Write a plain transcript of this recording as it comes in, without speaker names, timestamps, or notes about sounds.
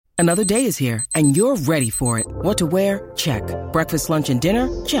Another day is here, and you're ready for it. What to wear? Check. Breakfast, lunch, and dinner?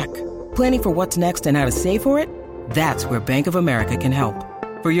 Check. Planning for what's next and how to save for it? That's where Bank of America can help.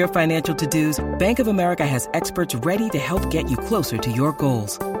 For your financial to-dos, Bank of America has experts ready to help get you closer to your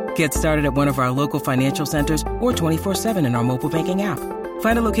goals. Get started at one of our local financial centers or 24/7 in our mobile banking app.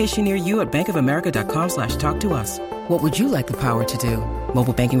 Find a location near you at bankofamerica.com/talktous. What would you like the power to do?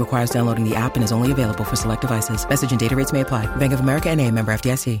 Mobile banking requires downloading the app and is only available for select devices. Message and data rates may apply. Bank of America N.A., member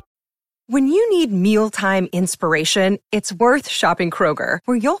FDIC. When you need mealtime inspiration, it's worth shopping Kroger,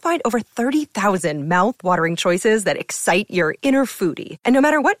 where you'll find over 30,000 mouth-watering choices that excite your inner foodie. And no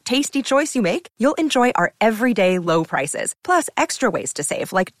matter what tasty choice you make, you'll enjoy our everyday low prices, plus extra ways to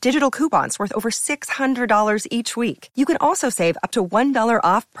save, like digital coupons worth over $600 each week. You can also save up to $1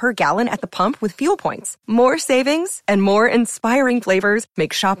 off per gallon at the pump with fuel points. More savings and more inspiring flavors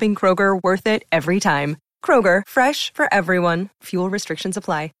make shopping Kroger worth it every time. Kroger, fresh for everyone. Fuel restrictions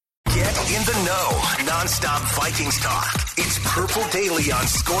apply. Get in the know. Non-stop Vikings talk. It's Purple Daily on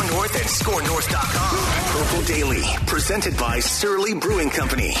Score North and ScoreNorth.com. Purple Daily, presented by Surly Brewing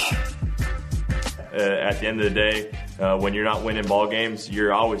Company. At the end of the day, when you're not winning ball games,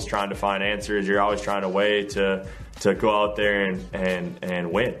 you're always trying to find answers. You're always trying a way to go out there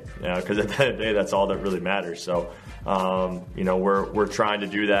and win. Because at the end of the day, that's all that really matters. So, we're trying to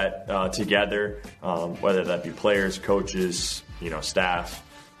do that together, whether that be players, coaches, staff.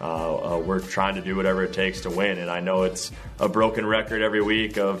 We're trying to do whatever it takes to win. And I know it's a broken record every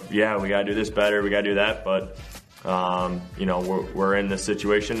week of, we got to do this better, we got to do that. But, we're in this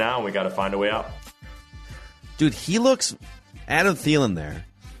situation now, and we got to find a way out. Dude, Adam Thielen there,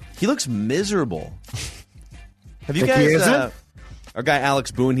 he looks miserable. Have you guys, our guy Alex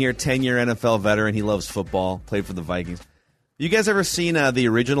Boone here, 10-year NFL veteran, he loves football, played for the Vikings. You guys ever seen the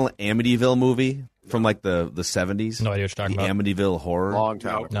original Amityville movie? From like the 70s? No idea what you're talking about. Amityville Horror? Long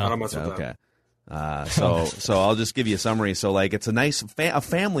time. No. I don't mess with that. Okay. So I'll just give you a summary. So like it's a nice a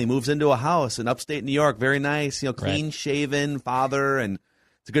family moves into a house in upstate New York. Very nice, clean shaven father, and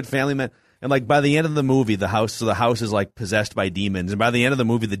it's a good family man. And like by the end of the movie, the house is like possessed by demons. And by the end of the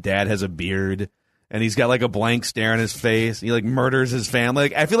movie, the dad has a beard and he's got like a blank stare on his face. He like murders his family.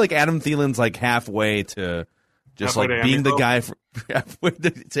 Like I feel like Adam Thielen's like halfway to just like being the guy to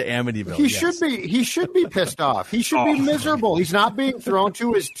Amityville. He should be pissed off. He should be miserable. He's not being thrown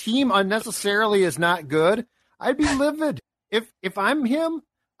to. His team unnecessarily is not good. I'd be livid if I'm him.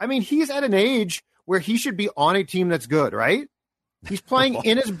 I mean, he's at an age where he should be on a team that's good, right? He's playing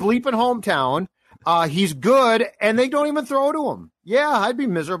in his bleeping hometown. He's good, and they don't even throw to him. Yeah, I'd be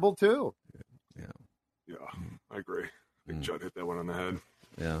miserable too. Yeah, I agree. I think Judd hit that one on the head.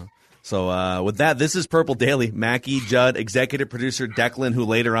 Yeah. So with that, this is Purple Daily. Mackie, Judd, executive producer Declan, who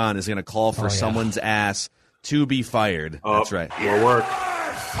later on is going to call for someone's ass to be fired. That's right. More work.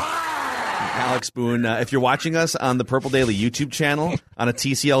 Alex Boone, if you're watching us on the Purple Daily YouTube channel on a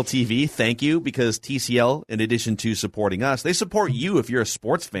TCL TV, thank you, because TCL, in addition to supporting us, they support you if you're a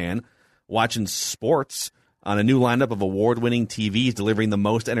sports fan watching sports on a new lineup of award-winning TVs delivering the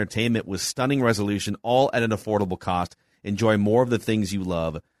most entertainment with stunning resolution, all at an affordable cost. Enjoy more of the things you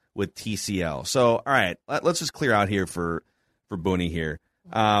love with TCL. So, all right, let's just clear out here for Booney here.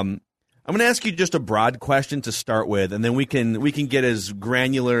 I'm going to ask you just a broad question to start with, and then we can get as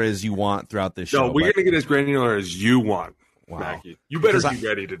granular as you want throughout this show. No, we're going to get as granular as you want, Mackie. You better be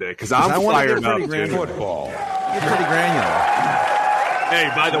ready today, because I'm fired up. Football. You're pretty granular.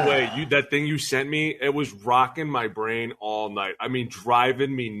 Hey, by the way, that thing you sent me, it was rocking my brain all night. I mean,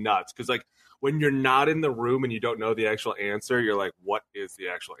 driving me nuts, because when you're not in the room and you don't know the actual answer, you're like, what is the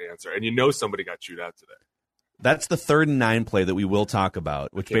actual answer? And somebody got chewed out today. That's the 3rd and 9 play that we will talk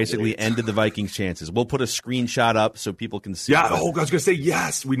about, which basically ended the Vikings' chances. We'll put a screenshot up so people can see. Yeah, I was going to say,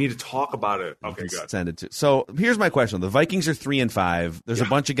 yes, we need to talk about it. Okay, good. Send it to. So here's my question. The Vikings are 3-5. There's a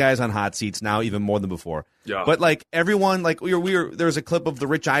bunch of guys on hot seats now, even more than before. Yeah. But like everyone, like we were there was a clip of the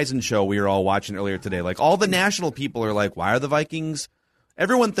Rich Eisen show we were all watching earlier today. Like all the national people are like, why are the Vikings?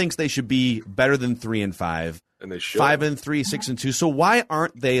 Everyone thinks they should be better than 3-5. And they should. 5-3, 6-2. So why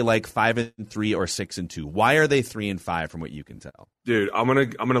aren't they like 5-3 or 6-2? Why are they 3-5 from what you can tell? Dude, I'm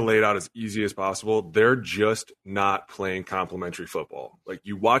gonna lay it out as easy as possible. They're just not playing complimentary football. Like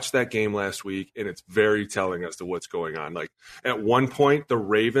you watched that game last week, and it's very telling as to what's going on. Like at one point, the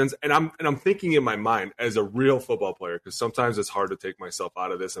Ravens, and I'm thinking in my mind as a real football player, because sometimes it's hard to take myself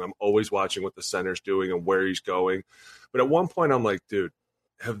out of this, and I'm always watching what the center's doing and where he's going. But at one point, I'm like, dude,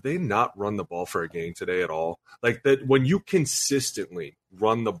 have they not run the ball for a game today at all? Like that, when you consistently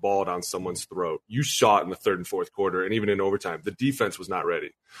run the ball down someone's throat, you saw it in the 3rd and 4th quarter, and even in overtime, the defense was not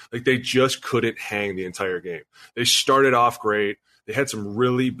ready. Like they just couldn't hang the entire game. They started off great. They had some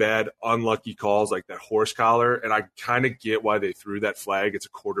really bad, unlucky calls like that horse collar, and I kind of get why they threw that flag. It's a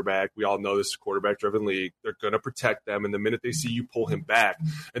quarterback. We all know this is a quarterback-driven league. They're going to protect them, and the minute they see you pull him back,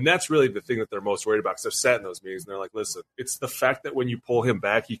 and that's really the thing that they're most worried about, because I've sat in those meetings, and they're like, listen, it's the fact that when you pull him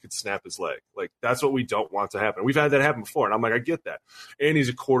back, he could snap his leg. Like, that's what we don't want to happen. We've had that happen before, and I'm like, I get that. And he's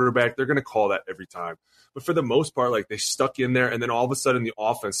a quarterback. They're going to call that every time. But for the most part, like, they stuck in there, and then all of a sudden the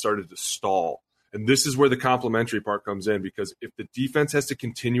offense started to stall. And this is where the complimentary part comes in, because if the defense has to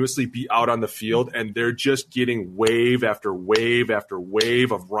continuously be out on the field and they're just getting wave after wave after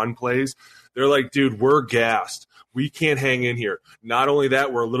wave of run plays, they're like, dude, we're gassed. We can't hang in here. Not only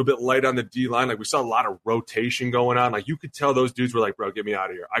that, we're a little bit light on the D-line. Like, we saw a lot of rotation going on. Like, you could tell those dudes were like, bro, get me out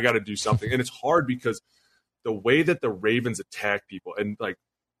of here. I got to do something. And it's hard because the way that the Ravens attack people, and like,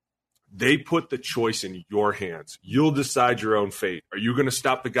 they put the choice in your hands. You'll decide your own fate. Are you going to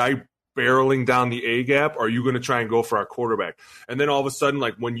stop the guy barreling down the A-gap, or are you going to try and go for our quarterback? And then all of a sudden,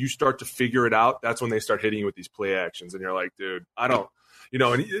 like, when you start to figure it out, that's when they start hitting you with these play actions. And you're like, dude, I don't –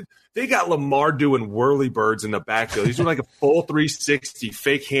 and they got Lamar doing whirly birds in the backfield. He's doing like a full 360,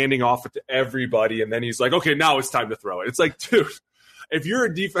 fake handing off it to everybody, and then he's like, okay, now it's time to throw it. It's like, dude, if you're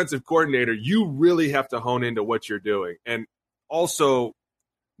a defensive coordinator, you really have to hone into what you're doing. And also –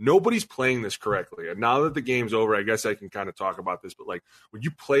 nobody's playing this correctly. And now that the game's over, I guess I can kind of talk about this. But, like, when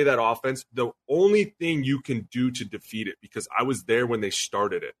you play that offense, the only thing you can do to defeat it, because I was there when they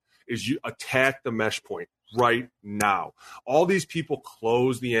started it, is you attack the mesh point right now. All these people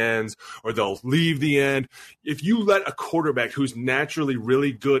close the ends, or they'll leave the end. If you let a quarterback who's naturally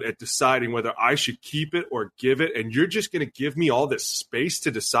really good at deciding whether I should keep it or give it, and you're just going to give me all this space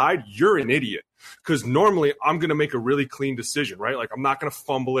to decide, you're an idiot. Because normally I'm going to make a really clean decision, right? Like, I'm not going to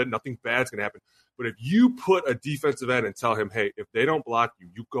fumble it. Nothing bad's going to happen. But if you put a defensive end and tell him, hey, if they don't block you,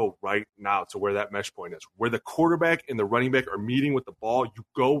 you go right now to where that mesh point is. Where the quarterback and the running back are meeting with the ball, you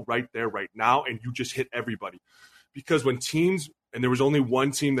go right there right now, and you just hit everybody. Because when teams, and there was only one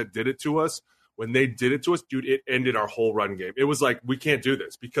team that did it to us, when they did it to us, dude, it ended our whole run game. It was like, we can't do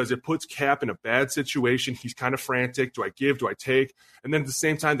this, because it puts Cap in a bad situation. He's kind of frantic. Do I give? Do I take? And then at the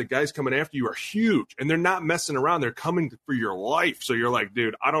same time, the guys coming after you are huge, and they're not messing around. They're coming for your life. So you're like,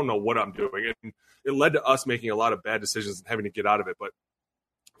 dude, I don't know what I'm doing. And it led to us making a lot of bad decisions and having to get out of it. But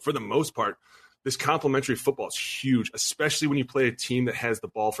for the most part, this complimentary football is huge, especially when you play a team that has the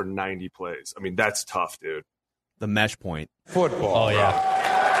ball for 90 plays. I mean, that's tough, dude. The mesh point. Football. Oh, yeah.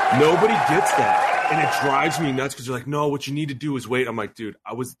 Nobody gets that, and it drives me nuts, because you're like, no, what you need to do is wait. I'm like, dude,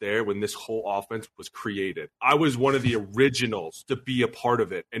 I was there when this whole offense was created. I was one of the originals to be a part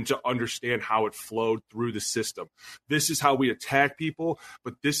of it and to understand how it flowed through the system. This is how we attack people,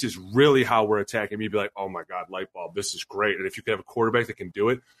 but this is really how we're attacking me. Be like, oh my God, light bulb, this is great. And if you could have a quarterback that can do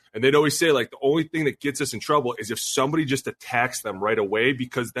it, and they'd always say, like, the only thing that gets us in trouble is if somebody just attacks them right away,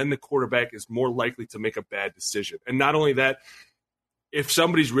 because then the quarterback is more likely to make a bad decision. And not only that, if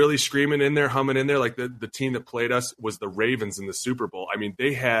somebody's really screaming in there, humming in there, like the team that played us was the Ravens in the Super Bowl. I mean,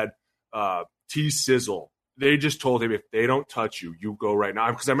 they had T-Sizzle. They just told him, if they don't touch you, you go right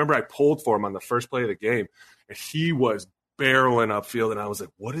now. Because I remember I pulled for him on the first play of the game, and he was barreling upfield, and I was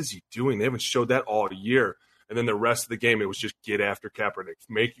like, what is he doing? They haven't showed that all year. And then the rest of the game, it was just get after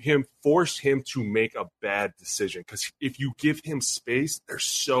Kaepernick. Force him to make a bad decision. Because if you give him space, they're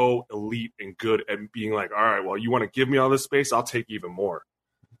so elite and good at being like, all right, well, you want to give me all this space? I'll take even more.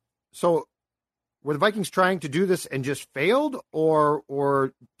 So were the Vikings trying to do this and just failed,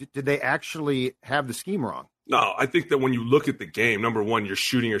 or did they actually have the scheme wrong? No, I think that when you look at the game, number one, you're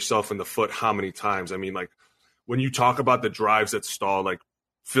shooting yourself in the foot how many times? I mean, like, when you talk about the drives that stall, like,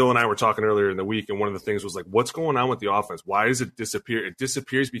 Phil and I were talking earlier in the week, and one of the things was like, what's going on with the offense? Why does it disappear? It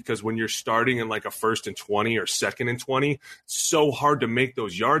disappears because when you're starting in like a 1st and 20 or 2nd and 20, it's so hard to make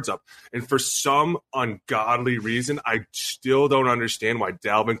those yards up. And for some ungodly reason, I still don't understand why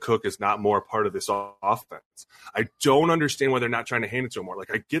Dalvin Cook is not more a part of this offense. I don't understand why they're not trying to hand it to him more.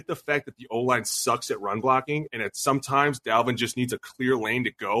 Like, I get the fact that the O-line sucks at run blocking, and at sometimes Dalvin just needs a clear lane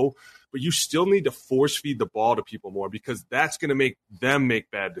to go, but you still need to force feed the ball to people more, because that's going to make them make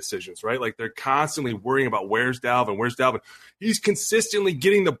bad decisions, right? Like, they're constantly worrying about where's Dalvin? He's consistently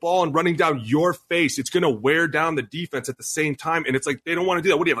getting the ball and running down your face. It's going to wear down the defense at the same time, and it's like they don't want to do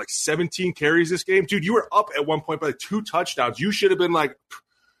that. What do you have, like 17 carries this game? Dude, you were up at one point by like 2 touchdowns. You should have been like,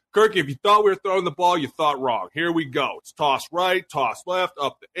 Kirk, if you thought we were throwing the ball, you thought wrong. Here we go. It's toss right, toss left,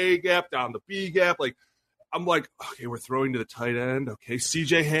 up the A gap, down the B gap. Like, I'm like, okay, we're throwing to the tight end. Okay,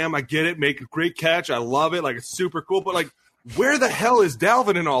 CJ Ham, I get it. Make a great catch. I love it. Like, it's super cool. But, like, where the hell is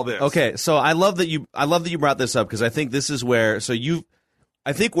Dalvin in all this? Okay, so I love that you brought this up, because I think this is where, so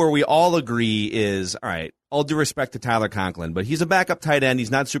I think where we all agree is, all right, all due respect to Tyler Conklin, but he's a backup tight end.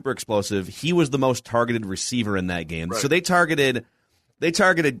 He's not super explosive. He was the most targeted receiver in that game. Right. So they targeted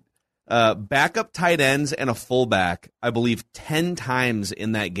backup tight ends and a fullback, I believe, 10 times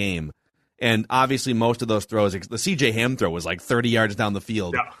in that game. And obviously most of those throws, the C.J. Ham throw was like 30 yards down the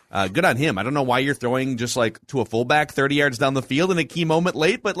field. Yeah. Good on him. I don't know why you're throwing just like to a fullback 30 yards down the field in a key moment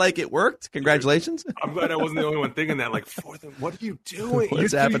late, but like it worked. Congratulations. I'm glad I wasn't the only one thinking that. Like, what are you doing?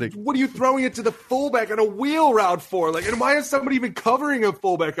 What's happening? What are you throwing it to the fullback on a wheel route for? Like, and why is somebody even covering a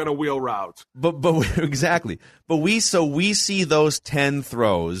fullback on a wheel route? But exactly. But we see those 10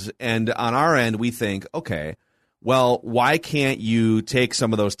 throws, and on our end we think, okay, well, why can't you take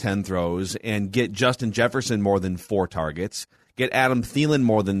some of those 10 throws and get Justin Jefferson more than 4 targets, get Adam Thielen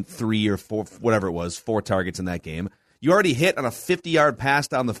more than 3 or 4, whatever it was, 4 targets in that game? You already hit on a 50-yard pass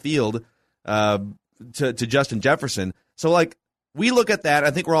down the field to Justin Jefferson. So, like, we look at that.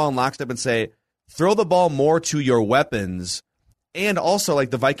 I think we're all in lockstep and say, throw the ball more to your weapons. And also, like,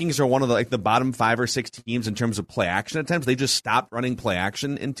 the Vikings are one of the bottom 5 or 6 teams in terms of play action attempts. They just stopped running play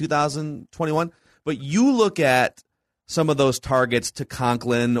action in 2021. But you look at some of those targets to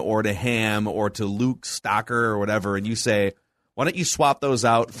Conklin or to Ham or to Luke Stocker or whatever, and you say, why don't you swap those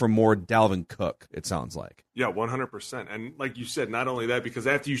out for more Dalvin Cook, it sounds like. Yeah, 100%. And like you said, not only that, because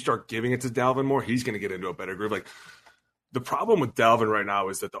after you start giving it to Dalvin more, he's going to get into a better groove. Like, the problem with Dalvin right now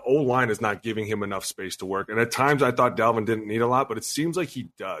is that the O-line is not giving him enough space to work. And at times I thought Dalvin didn't need a lot, but it seems like he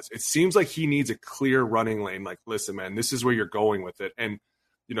does. It seems like he needs a clear running lane. Like, listen, man, this is where you're going with it. And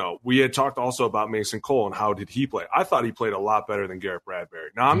you know, we had talked also about Mason Cole and how did he play. I thought he played a lot better than Garrett Bradbury.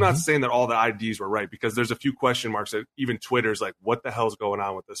 Now, I'm not saying that all the IDs were right, because there's a few question marks that even Twitter's like, what the hell's going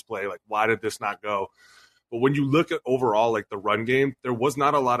on with this play? Like, why did this not go? But when you look at overall, like, the run game, there was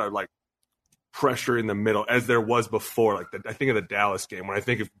not a lot of, like, pressure in the middle as there was before. Like, I think of the Dallas game when I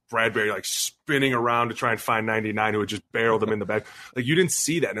think of Bradbury like spinning around to try and find 99 who had just barreled him in the back. Like, you didn't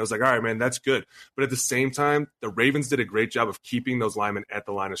see that, and it was like, all right, man, that's good. But at the same time, the Ravens did a great job of keeping those linemen at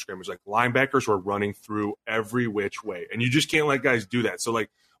the line of scrimmage. Like, linebackers were running through every which way, and you just can't let guys do that. So, like,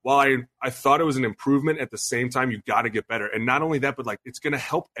 while I thought it was an improvement, at the same time, you got to get better. And not only that, but, like, it's going to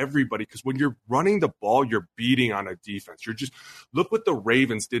help everybody, because when you're running the ball, you're beating on a defense. You're just – look what the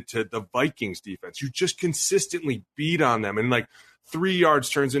Ravens did to the Vikings defense. You just consistently beat on them. And, like, 3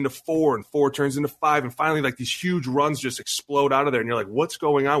 yards turns into 4, and 4 turns into 5. And finally, like, these huge runs just explode out of there. And you're like, what's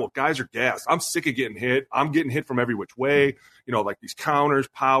going on? Well, guys are gassed. I'm sick of getting hit. I'm getting hit from every which way. You know, like these counters,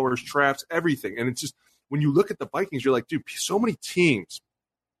 powers, traps, everything. And it's just – when you look at the Vikings, you're like, dude, so many teams –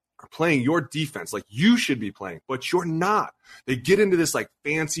 are playing your defense like you should be playing, but you're not. They get into this like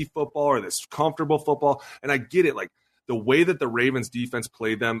fancy football or this comfortable football, and I get it. Like, the way that the Ravens defense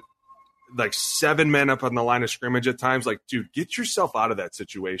played them, like 7 men up on the line of scrimmage at times, like, dude, get yourself out of that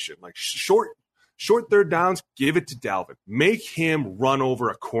situation. Like, short third downs, give it to Dalvin. Make him run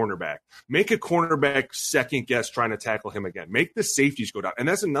over a cornerback. Make a cornerback second guess trying to tackle him again. Make the safeties go down. And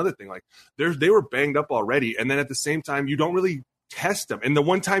that's another thing. Like, they were banged up already, and then at the same time, you don't really test them. And the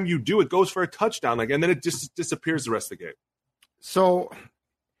one time you do, it goes for a touchdown, like, and then it just disappears the rest of the game. So,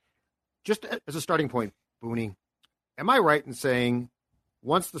 just as a starting point, Booney, am I right in saying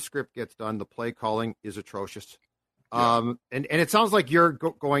once the script gets done, the play calling is atrocious? Yeah. And it sounds like you're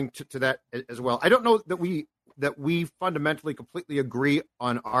going to that as well. I don't know that we fundamentally completely agree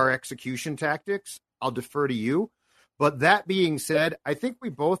on our execution tactics. I'll defer to you. But that being said, I think we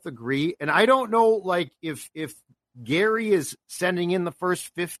both agree. And I don't know, like, if Gary is sending in the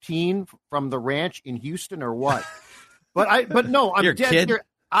first 15 from the ranch in Houston or what. But no, I'm dead here.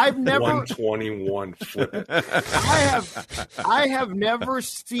 I've never 121 flip. I have never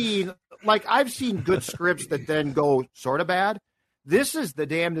seen, like, I've seen good scripts that then go sort of bad. This is the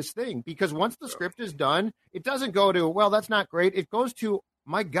damnedest thing, because once the script is done, it doesn't go to, well, that's not great. It goes to,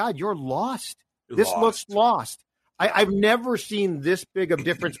 my God, you're lost. Looks lost. I've never seen this big of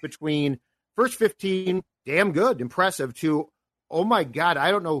difference between first 15, damn good, impressive, to, oh my God,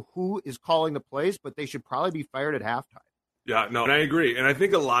 I don't know who is calling the plays, but they should probably be fired at halftime. Yeah, no, and I agree. And I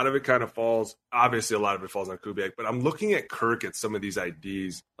think a lot of it kind of falls, obviously a lot of it falls on Kubiak, but I'm looking at Kirk at some of these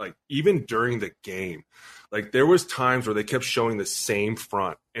IDs, like even during the game. Like, there was times where they kept showing the same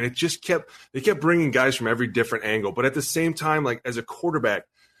front, and it just they kept bringing guys from every different angle. But at the same time, like, as a quarterback,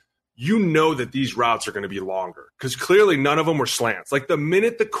 you know that these routes are going to be longer, because clearly none of them were slants. Like, the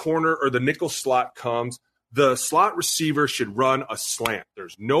minute the corner or the nickel slot comes, the slot receiver should run a slant.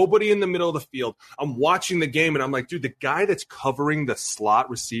 There's nobody in the middle of the field. I'm watching the game, and I'm like, dude, the guy that's covering the slot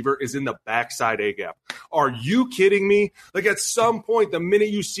receiver is in the backside A-gap. Are you kidding me? Like, at some point, the minute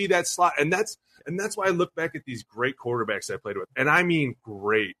you see that slot, and that's And that's why I look back at these great quarterbacks I played with. And I mean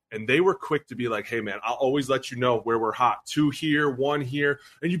great. And they were quick to be like, hey, man, I'll always let you know where we're hot. 2 here, 1 here.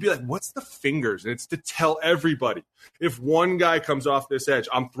 And you'd be like, what's the fingers? And it's to tell everybody, if one guy comes off this edge,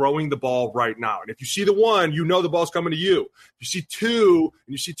 I'm throwing the ball right now. And if you see the 1, you know the ball's coming to you. If you see 2,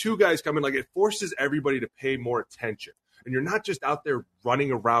 and you see 2 guys coming, like it forces everybody to pay more attention. And you're not just out there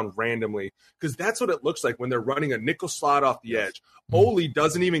running around randomly, because that's what it looks like when they're running a nickel slot off the edge. Ole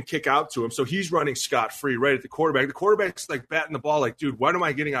doesn't even kick out to him, so he's running scot-free right at the quarterback. The quarterback's like batting the ball like, dude, when am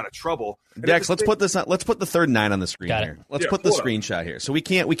I getting out of trouble? And Dex, let's put this on. Let's put the 3rd and 9 on the screen here. Let's put the screenshot here. So we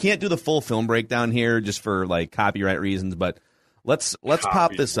can't do the full film breakdown here just for like copyright reasons, but let's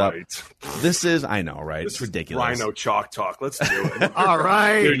pop this up. This is, I know, right? It's ridiculous. Rhino chalk talk. Let's do it. All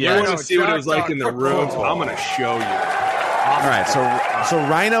right. Dude, you want to see what it was like in the room? I'm going to show you. All right, so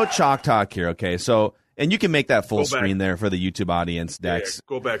Rhino Chalk Talk here, okay? So, and you can make that full screen there for the YouTube audience, Dex. Yeah,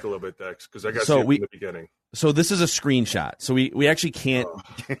 go back a little bit, Dex, because I got you in the beginning. So this is a screenshot. So we actually can't.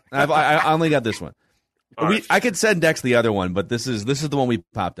 I only got this one. I could send Dex the other one, but this is the one we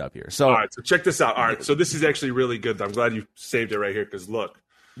popped up here. So all right, so check this out. All right, so this is actually really good. I'm glad you saved it right here, because look.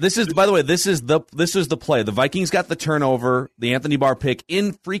 This is, by the way, this is the play. The Vikings got the turnover, the Anthony Barr pick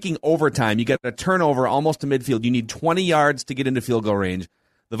in freaking overtime. You get a turnover almost to midfield. You need 20 yards to get into field goal range.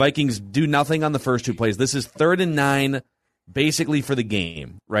 The Vikings do nothing on the first 2 plays. This is 3rd and 9, basically for the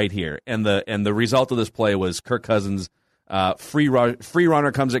game right here. And the result of this play was Kirk Cousins, free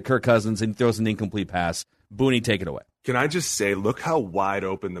runner comes at Kirk Cousins and throws an incomplete pass. Booney, take it away. Can I just say, look how wide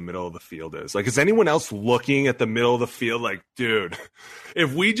open the middle of the field is. Like, is anyone else looking at the middle of the field like, dude,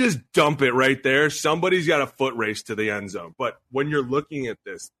 if we just dump it right there, somebody's got a foot race to the end zone. But when you're looking at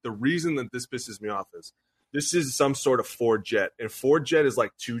this, the reason that this pisses me off is this is some sort of 4-jet. And 4-jet is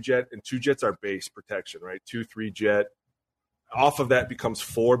like 2-jet, and 2-jets are base protection, right? 2-3-jet. Off of that becomes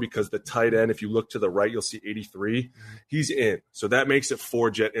 4 because the tight end, if you look to the right, you'll see 83. He's in. So that makes it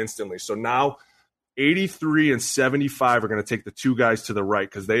 4-jet instantly. So now 83 and 75 are going to take the 2 guys to the right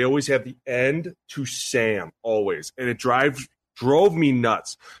because they always have the end to Sam, always. And it drove me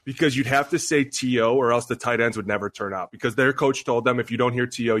nuts because you'd have to say T.O. or else the tight ends would never turn out because their coach told them if you don't hear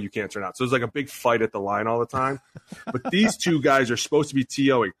T.O., you can't turn out. So it's like a big fight at the line all the time. But these 2 guys are supposed to be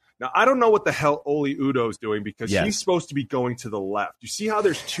T.O.ing. Now, I don't know what the hell Oli Udoh's doing because he's supposed to be going to the left. You see how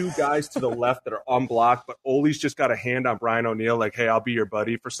there's 2 guys to the left that are unblocked, but Oli's just got a hand on Brian O'Neill like, hey, I'll be your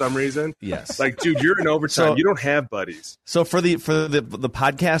buddy for some reason? Yes. Like, dude, you're in overtime. You don't have buddies. So for the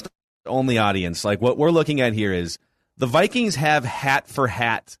podcast-only audience, like what we're looking at here is the Vikings have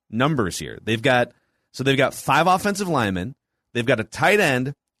hat-for-hat numbers here. They've got 5 offensive linemen, they've got a tight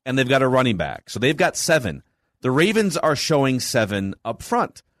end, and they've got a running back. So they've got 7. The Ravens are showing 7 up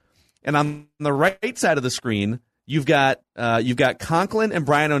front. And on the right side of the screen, you've got Conklin and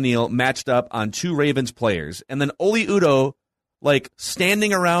Brian O'Neill matched up on 2 Ravens players, and then Oli Udoh like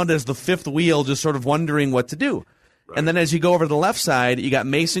standing around as the 5th wheel, just sort of wondering what to do. Right. And then as you go over to the left side, you got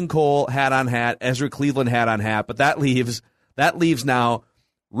Mason Cole hat on hat, Ezra Cleveland hat on hat, but that leaves now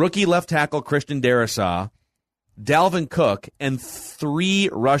rookie left tackle Christian Darrisaw, Dalvin Cook, and 3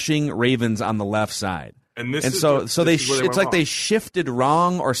 rushing Ravens on the left side. It's like they shifted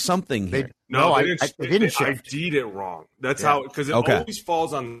wrong or something here. They didn't shift. I did it wrong. That's how, because it always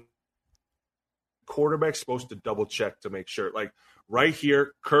falls on quarterback supposed to double check to make sure. Like right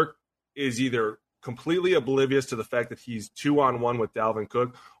here, Kirk is either completely oblivious to the fact that he's 2-on-1 with Dalvin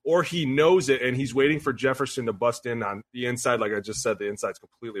Cook, or he knows it and he's waiting for Jefferson to bust in on the inside. Like I just said, the inside's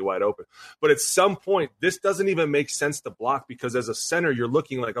completely wide open. But at some point, this doesn't even make sense to block because as a center, you're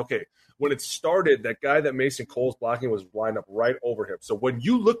looking like, okay, when it started, that guy that Mason Cole's blocking was lined up right over him. So when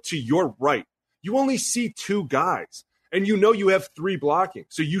you look to your right, you only see 2 guys. And you know you have 3 blocking.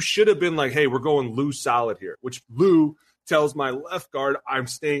 So you should have been like, hey, we're going Lou solid here, which Lou tells my left guard I'm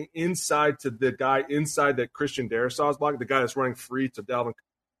staying inside to the guy inside that Christian Darrisaw is blocking, the guy that's running free to Dalvin.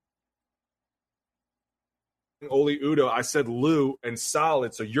 Oli Udoh, I said Lou and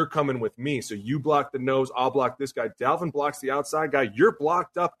solid, so you're coming with me. So you block the nose, I'll block this guy. Dalvin blocks the outside guy. You're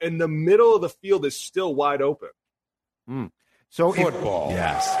blocked up, and the middle of the field is still wide open. So football,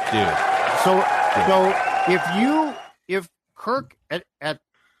 yes, dude. So if Kirk at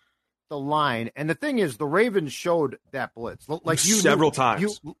the line, and the thing is, the Ravens showed that blitz like you several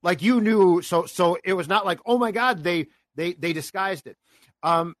times. You knew. So it was not like, oh my God, they disguised it.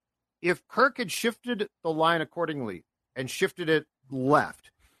 If Kirk had shifted the line accordingly and shifted it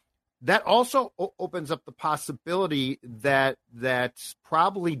left, that also opens up the possibility that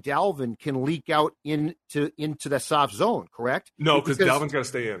probably Dalvin can leak out into the soft zone. Correct? No, because Dalvin's got to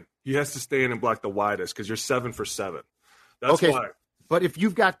stay in. He has to stay in and block the widest because you're 7 for 7. That's why. But if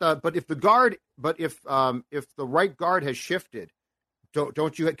you've got if the right guard has shifted,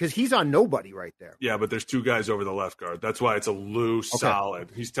 don't you? Because he's on nobody right there. Yeah, but there's two guys over the left guard. That's why it's a Lou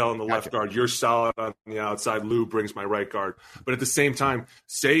solid. He's telling the left guard, "You're solid on the outside." Lou brings my right guard. But at the same time,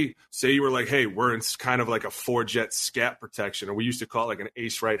 say you were like, "Hey, we're in kind of like a 4-jet scat protection," or we used to call it like an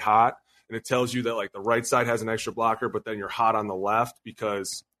ace right hot, and it tells you that like the right side has an extra blocker, but then you're hot on the left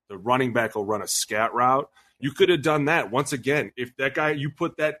because the running back will run a scat route. You could have done that once again. If that guy, you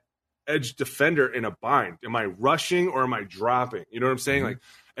put that edge defender in a bind. Am I rushing or am I dropping? You know what I'm saying? Like,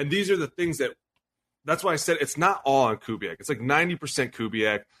 and these are the things that's why I said it's not all on Kubiak. It's like 90%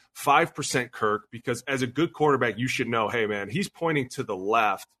 Kubiak, 5% Kirk, because as a good quarterback, you should know, hey man, he's pointing to the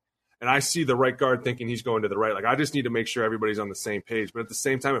left and I see the right guard thinking he's going to the right. Like, I just need to make sure everybody's on the same page. But at the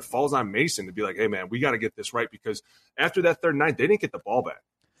same time, it falls on Mason to be like, hey man, we got to get this right, because after that 3rd and 9, they didn't get the ball back.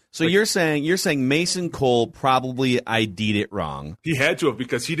 So you're saying Mason Cole probably ID'd it wrong. He had to have,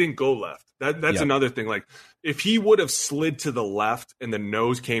 because he didn't go left. That's another thing. Like, if he would have slid to the left and the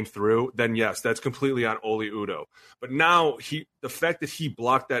nose came through, then yes, that's completely on Oli Udoh. But now the fact that he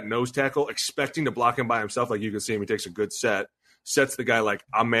blocked that nose tackle, expecting to block him by himself, like you can see him, he takes a good sets the guy like,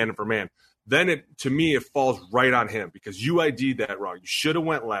 I'm man for man. Then to me, it falls right on him, because you ID'd that wrong. You should have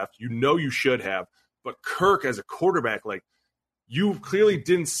went left. You should have. But Kirk, as a quarterback, like, you clearly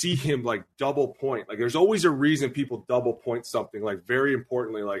didn't see him like double point. Like, there's always a reason people double point something, like very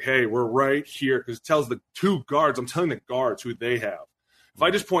importantly, like, hey, we're right here, because it tells the two guards, I'm telling the guards who they have. If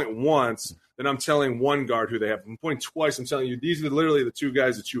I just point once, then I'm telling one guard who they have. If I'm pointing twice, I'm telling you, these are literally the two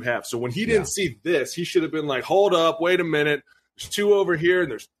guys that you have. So when he didn't see this, he should have been like, hold up, wait a minute. There's 2 over here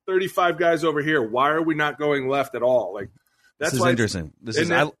and there's 35 guys over here. Why are we not going left at all? Like, that's why interesting.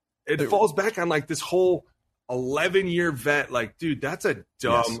 It falls back on like this whole 11-year vet, like, dude, that's a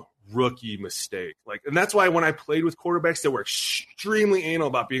dumb rookie mistake. Like, and that's why when I played with quarterbacks that were extremely anal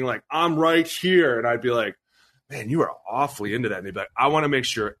about being like, I'm right here, and I'd be like, man, you are awfully into that. And they'd be like, I want to make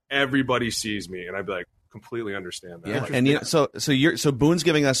sure everybody sees me, and I'd be like, completely understand that. Yeah, like, and so Boone's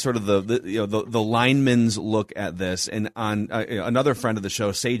giving us sort of the lineman's look at this, and on another friend of the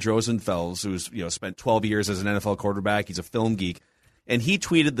show, Sage Rosenfels, who's spent 12 years as an NFL quarterback, he's a film geek, and he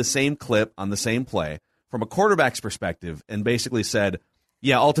tweeted the same clip on the same play from a quarterback's perspective, and basically said,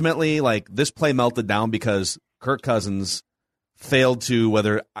 yeah, ultimately, like, this play melted down because Kirk Cousins failed to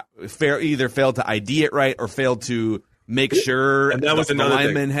either failed to ID it right or failed to make sure and that was the another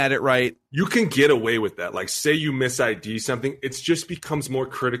lineman thing. had it right. You can get away with that. Like, say you miss ID something, it just becomes more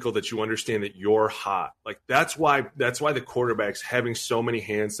critical that you understand that you're hot. Like, that's why the quarterback's having so many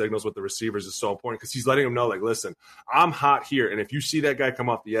hand signals with the receivers is so important, because he's letting them know, like, listen, I'm hot here, and if you see that guy come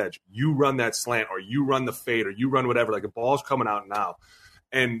off the edge, you run that slant, or you run the fade, or you run whatever. Like, the ball's coming out now.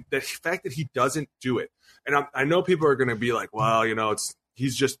 And the fact that he doesn't do it, and I know people are going to be like, well,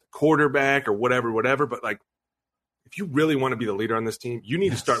 he's just quarterback or whatever, but like, if you really want to be the leader on this team, you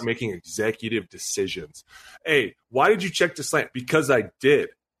need to start making executive decisions. Hey, why did you check the slant? Because I did.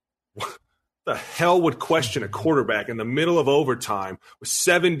 What the hell would question a quarterback in the middle of overtime with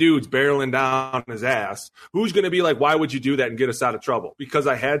 7 dudes barreling down his ass? Who's going to be like, why would you do that and get us out of trouble? Because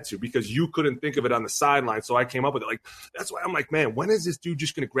I had to, because you couldn't think of it on the sideline, so I came up with it. Like, that's why I'm like, man, when is this dude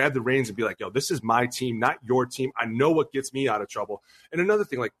just going to grab the reins and be like, yo, this is my team, not your team. I know what gets me out of trouble. And another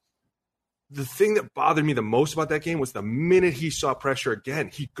thing, like, the thing that bothered me the most about that game was the minute he saw pressure again,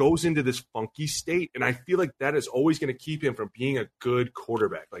 he goes into this funky state. And I feel like that is always going to keep him from being a good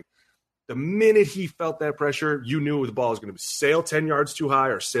quarterback. Like, the minute he felt that pressure, you knew the ball was going to sail 10 yards too high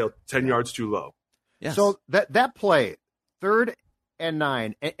or sail 10 yards too low. Yes. So that play, 3rd and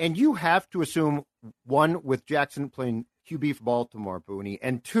 9, and you have to assume, one, with Jackson playing QB for Baltimore, Booney,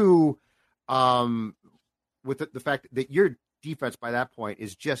 and 2, with the fact that your defense by that point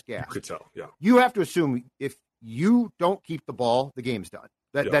is just gas. You could tell, yeah. You have to assume if you don't keep the ball, the game's done.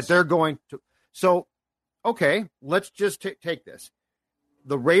 That they're going to. So, okay, let's just take this.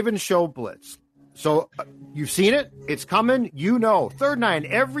 The Ravens show blitz. So you've seen it. It's coming. 3rd 9,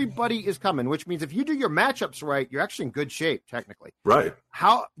 everybody is coming, which means if you do your matchups right, you're actually in good shape, technically. Right.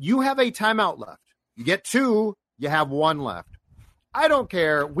 How you have a timeout left. You get 2, you have 1 left. I don't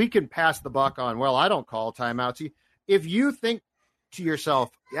care. We can pass the buck on, well, I don't call timeouts. If you think to yourself,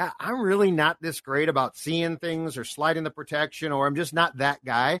 yeah, I'm really not this great about seeing things or sliding the protection, or I'm just not that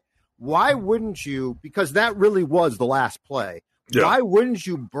guy, why wouldn't you, because that really was the last play, why wouldn't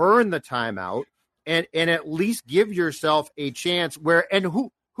you burn the timeout and at least give yourself a chance where, and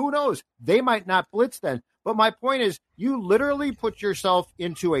who knows, they might not blitz then. But my point is, you literally put yourself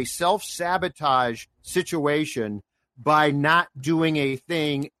into a self-sabotage situation by not doing a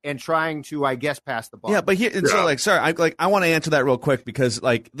thing and trying to, I guess, pass the ball. Yeah, but here, so I want to answer that real quick because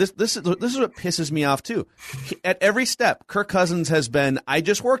like this is what pisses me off too. At every step, Kirk Cousins has been, I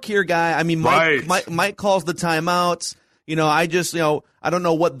just work here, guy. I mean, Mike calls the timeouts. I don't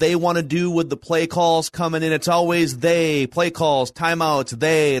know what they want to do with the play calls coming in. It's always they, play calls, timeouts,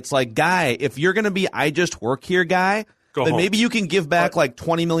 they. It's like, guy, if you're going to be I just work here guy, then maybe you can give back like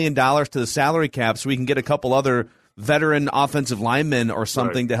 $20 million to the salary cap so we can get a couple other veteran offensive linemen or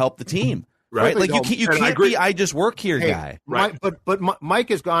something to help the team. Right? Like you can't be I just work here guy. Right. But Mike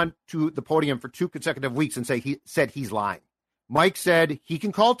has gone to the podium for 2 consecutive weeks and said he's lying. Mike said he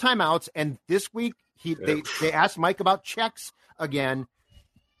can call timeouts, and this week they asked Mike about checks again.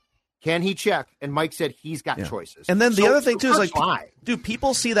 Can he check? And Mike said he's got choices. And then the other thing, too, is like, dude,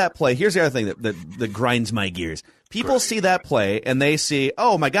 people see that play. Here's the other thing that grinds my gears. People see that play, and they see,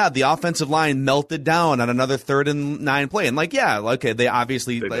 oh, my God, the offensive line melted down on another 3rd and 9 play. And, like, yeah, okay, they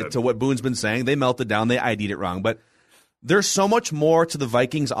obviously, to what Boone's been saying, they melted down. They ID'd it wrong. But there's so much more to the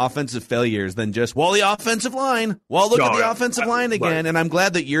Vikings' offensive failures than just, the offensive line. Look at the offensive line again. Right. And I'm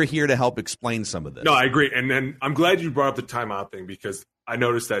glad that you're here to help explain some of this. No, I agree. And then I'm glad you brought up the timeout thing because I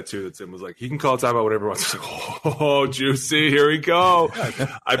noticed that too, that Tim was like, he can call timeout whatever he wants. Oh, juicy. Here we go.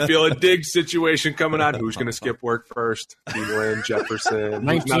 I feel a dig situation coming on. Who's going to skip work first? Thielen, Jefferson.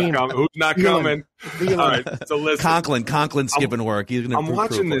 Who's not coming? All right. So listen. Conklin skipping work. I'm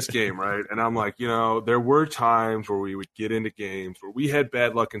watching this game, right? And I'm like, there were times where we would get into games where we had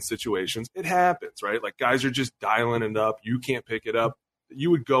bad luck in situations. It happens, right? Like guys are just dialing it up. You can't pick it up. You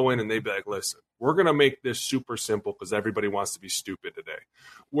would go in and they'd be like, listen, we're going to make this super simple because everybody wants to be stupid today.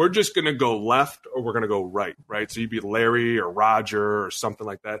 We're just going to go left or we're going to go right? So you'd be Larry or Roger or something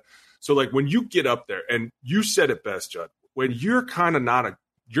like that. So like when you get up there, and you said it best, Judd, when you're kind of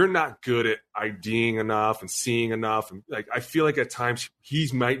you're not good at IDing enough and seeing enough. And like, I feel like at times he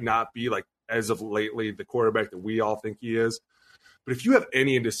might not be like, as of lately, the quarterback that we all think he is. But if you have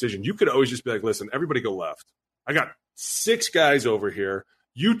any indecision, you could always just be like, listen, everybody go left. I got 6 guys over here.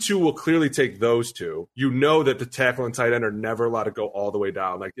 You 2 will clearly take those 2. You know that the tackle and tight end are never allowed to go all the way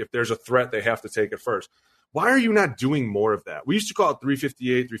down. Like if there's a threat, they have to take it first. Why are you not doing more of that? We used to call it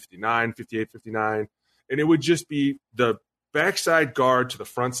 358, 359, 58, 59, and it would just be the backside guard to the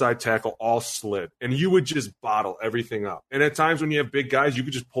front side tackle all slid, and you would just bottle everything up. And at times when you have big guys, you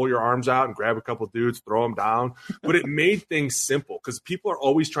could just pull your arms out and grab a couple dudes, throw them down. But it made things simple because people are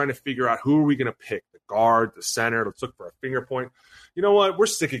always trying to figure out who are we going to pick, the guard, the center. Let's look for a finger point. You know what? We're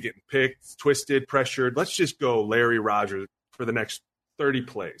sick of getting picked, twisted, pressured. Let's just go Larry Rogers for the next 30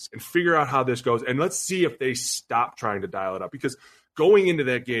 plays and figure out how this goes. And let's see if they stop trying to dial it up because going into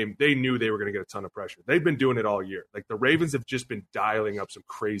that game, they knew they were going to get a ton of pressure. They've been doing it all year. Like the Ravens have just been dialing up some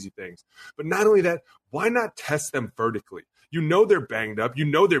crazy things. But not only that, why not test them vertically? You know they're banged up. You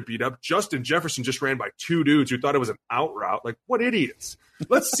know they're beat up. Justin Jefferson just ran by 2 dudes who thought it was an out route. Like, what idiots?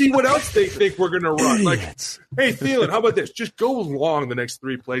 Let's see what else they think we're going to run. Like, hey, Thielen, how about this? Just go long the next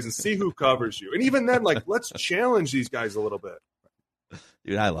 3 plays and see who covers you. And even then, like, let's challenge these guys a little bit.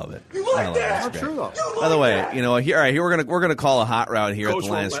 Dude, I love it. You like that? True, though. By the way, here we're gonna call a hot route here Coach at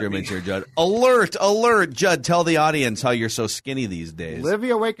the line of scrimmage here, Judd. Alert, Judd! Tell the audience how you're so skinny these days.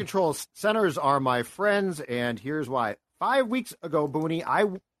 Livea Weight Control centers are my friends, and here's why. 5 weeks ago, Booney,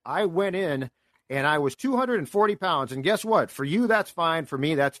 I went in and I was 240 pounds, and guess what? For you, that's fine. For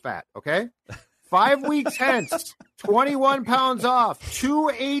me, that's fat. Okay. 5 weeks hence, 21 pounds off,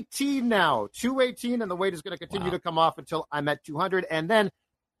 218 now, 218, and the weight is going to continue to come off until I'm at 200, and then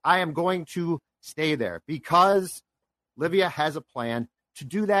I am going to stay there because Livea has a plan to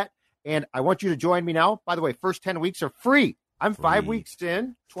do that, and I want you to join me now. By the way, first 10 weeks are free. I'm 5 weeks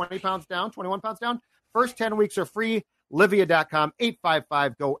in, 20 pounds down, 21 pounds down. First 10 weeks are free. Livea.com,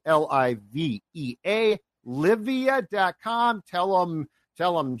 855-GO-LIVEA, Livea.com.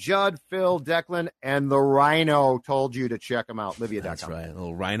 Tell them Judd, Phil, Declan, and the Rhino told you to check them out. Livea.com. That's right. A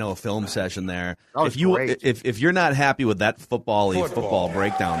little Rhino film session there. If you're not happy with that football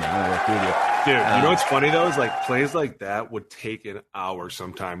breakdown, there, I'm gonna work with you. Dude, you know what's funny though is like plays like that would take an hour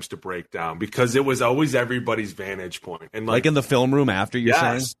sometimes to break down because it was always everybody's vantage point. And like in the film room after you're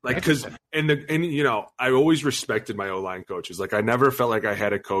saying, like because and I always respected my O-line coaches. Like I never felt like I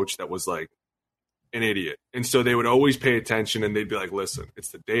had a coach that was like an idiot. And so they would always pay attention and they'd be like, listen, it's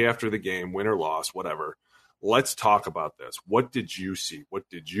the day after the game, win or loss, whatever. let's talk about this. What did you see? What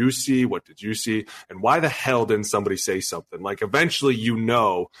did you see? What did you see? And why the hell didn't somebody say something? Like, eventually,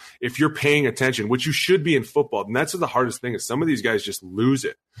 if you're paying attention, which you should be in football, and that's the hardest thing is some of these guys just lose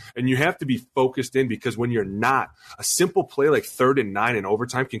it. And you have to be focused in, because when you're not, a simple play like 3rd and 9 in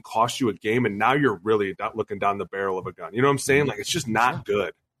overtime can cost you a game, and now you're really not looking down the barrel of a gun. You know what I'm saying? Like, it's just not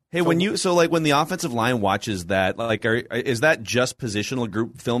good. Hey, when the offensive line watches that, like, is that just positional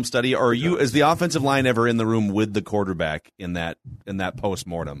group film study, or is the offensive line ever in the room with the quarterback in that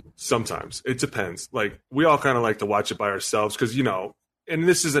postmortem? Sometimes it depends. Like, we all kind of like to watch it by ourselves because and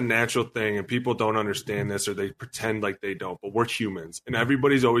this is a natural thing, and people don't understand this, or they pretend like they don't, but we're humans, and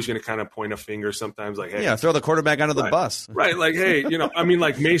everybody's always going to kind of point a finger sometimes, like, hey, throw the quarterback under the bus. Right. Like, hey,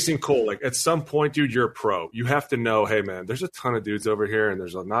 like Mason Cole, like, at some point, dude, you're a pro. You have to know, hey, man, there's a ton of dudes over here, and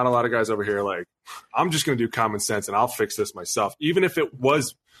there's not a lot of guys over here. Like, I'm just going to do common sense, and I'll fix this myself, even if it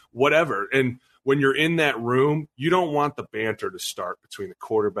was whatever. And when you're in that room, you don't want the banter to start between the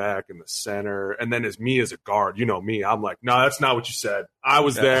quarterback and the center. And then as a guard, me, I'm like, no, that's not what you said. I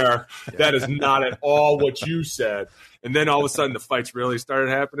was there. Yeah. That is not at all what you said. And then all of a sudden the fights really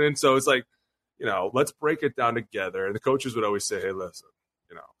started happening. So it's like, let's break it down together. And the coaches would always say, hey, listen,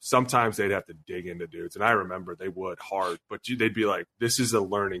 sometimes they'd have to dig into dudes. And I remember they would hard, but they'd be like, this is a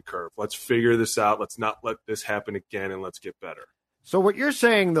learning curve. Let's figure this out. Let's not let this happen again, and let's get better. So what you're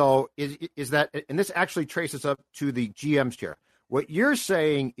saying, though, is that, and this actually traces up to the GM's chair. What you're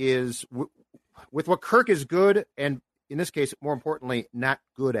saying is, with what Kirk is good, and in this case, more importantly, not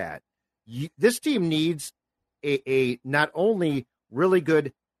good at, this team needs a not only really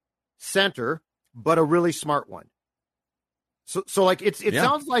good center, but a really smart one. So like it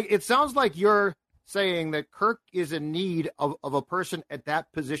sounds like you're saying that Kirk is in need of a person at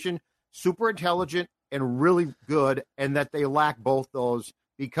that position, super intelligent and really good, and that they lack both those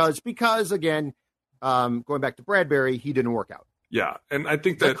because again, going back to Bradbury, he didn't work out. Yeah, and I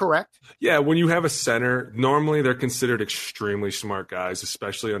think Is that correct? Yeah, when you have a center, normally they're considered extremely smart guys,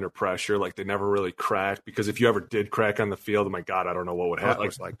 especially under pressure. Like, they never really crack, because if you ever did crack on the field, oh my God, I don't know what would happen. Burke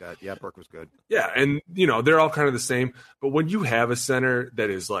was like that. Yeah, Burke was good. Yeah, and they're all kind of the same. But when you have a center that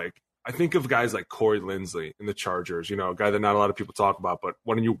is like, I think of guys like Corey Linsley in the Chargers, a guy that not a lot of people talk about. But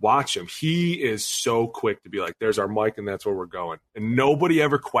when you watch him, he is so quick to be like, there's our mic and that's where we're going. And nobody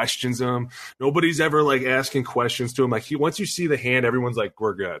ever questions him. Nobody's ever like asking questions to him. Like, once you see the hand, everyone's like,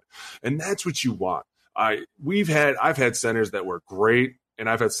 we're good. And that's what you want. I've had centers that were great, and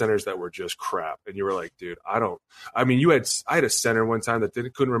I've had centers that were just crap. And you were like, dude, I had a center one time that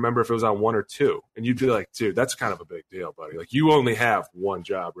couldn't remember if it was on 1 or 2. And you'd be like, dude, that's kind of a big deal, buddy. Like, you only have one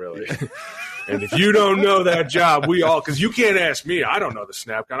job, really. And if you don't know that job, because you can't ask me. I don't know the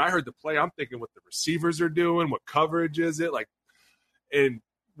snap count. I heard the play. I'm thinking what the receivers are doing, what coverage is it like. And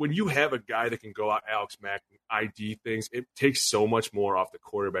when you have a guy that can go out, Alex Mack, and ID things, it takes so much more off the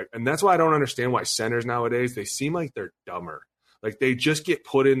quarterback. And that's why I don't understand why centers nowadays, they seem like they're dumber. Like, they just get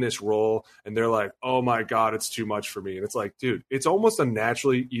put in this role, and they're like, oh, my God, it's too much for me. And it's like, dude, it's almost a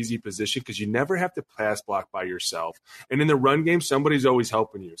naturally easy position because you never have to pass block by yourself. And in the run game, somebody's always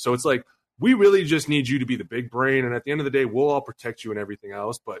helping you. So it's like, we really just need you to be the big brain. And at the end of the day, we'll all protect you and everything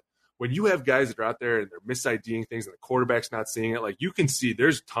else. But when you have guys that are out there and they're mis-IDing things and the quarterback's not seeing it, like, you can see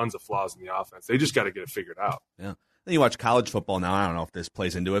there's tons of flaws in the offense. They just got to get it figured out. Yeah. Then you watch college football now. I don't know if this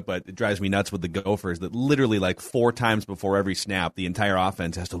plays into it, but it drives me nuts with the Gophers that literally like 4 times before every snap, the entire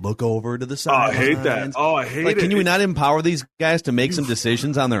offense has to look over to the side. Oh, I hate that. Oh, I hate it. Can you not empower these guys to make some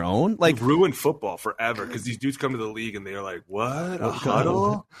decisions on their own? Like, ruin football forever because these dudes come to the league and they're like, what? A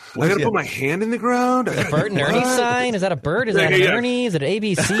huddle? I got to put my hand in the ground? Is that Bert and Ernie sign? Is that a bird? Is that an Ernie? Is it an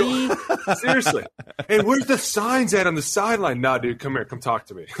ABC? Seriously. Hey, where's the signs at on the sideline? Nah, dude, come here. Come talk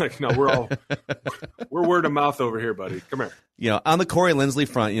to me. Like, no, we're word of mouth over here, buddy. Come here. On the Corey Linsley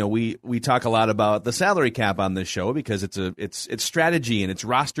front, we talk a lot about the salary cap on this show because it's strategy and it's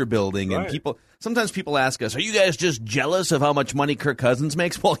roster building, right. And sometimes people ask us, are you guys just jealous of how much money Kirk Cousins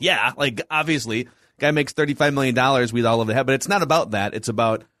makes? Well, yeah, like obviously, guy makes $35 million. We'd all love to have, but it's not about that. It's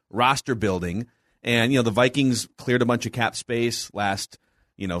about roster building. And the Vikings cleared a bunch of cap space last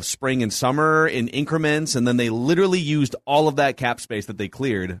spring and summer in increments, and then they literally used all of that cap space that they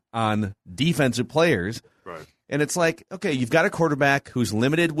cleared on defensive players. Right. And it's like, okay, you've got a quarterback who's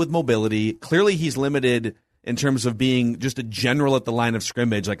limited with mobility. Clearly he's limited in terms of being just a general at the line of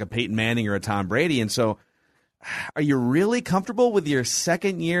scrimmage, like a Peyton Manning or a Tom Brady. And so are you really comfortable with your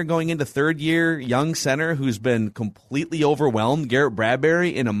second year going into third year young center who's been completely overwhelmed, Garrett Bradbury,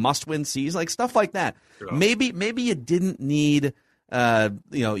 in a must-win season? Like stuff like that. Yeah. Maybe you didn't need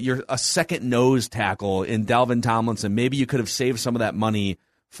you're a second nose tackle in Dalvin Tomlinson. Maybe you could have saved some of that money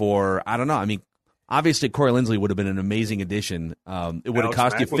for, I don't know. I mean, Obviously, Corey Linsley would have been an amazing addition. It would have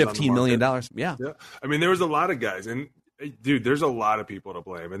cost you $15 million. Yeah. I mean, there was a lot of guys, and dude, there's a lot of people to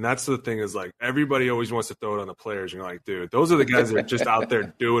blame. And that's the thing is, like, everybody always wants to throw it on the players. And you're like, dude, those are the guys that are just out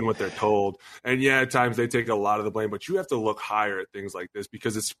there doing what they're told. And yeah, at times they take a lot of the blame, but you have to look higher at things like this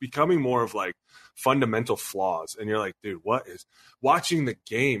because it's becoming more of like fundamental flaws. And you're like, dude, what is watching the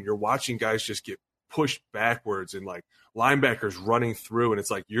game? You're watching guys just get pushed backwards and like linebackers running through. And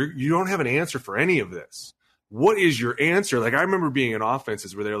it's like, you don't have an answer for any of this. What is your answer? Like, I remember being in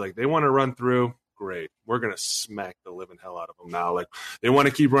offenses where they're like, they want to run through. Great. We're going to smack the living hell out of them now. Like, they want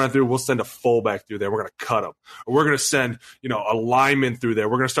to keep running through. We'll send a fullback through there. We're going to cut them. Or we're going to send, a lineman through there.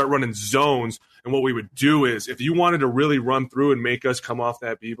 We're going to start running zones. And what we would do is, if you wanted to really run through and make us come off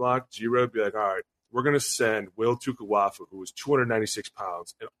that B block, G-Road would be like, all right, we're going to send Will Tukuwafu, who was 296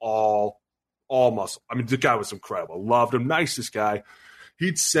 pounds and all muscle. I mean, the guy was incredible. Loved him. Nicest guy.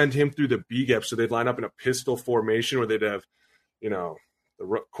 He'd send him through the B gap. So they'd line up in a pistol formation where they'd have,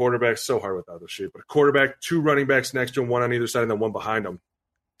 the quarterback, so hard without the shape, but a quarterback, 2 running backs next to him, 1 on either side, and then 1 behind him.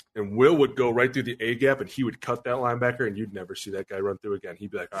 And Will would go right through the A gap, and he would cut that linebacker, and you'd never see that guy run through again. He'd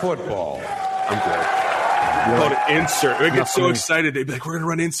be like, football. I'm good. Go to insert. They'd get so excited. They'd be like, we're going to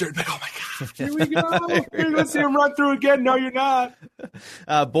run insert. Like, oh, my God, here we go. You're going to see him run through again. No, you're not.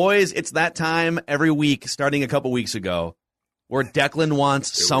 Boys, it's that time every week, starting a couple weeks ago, where Declan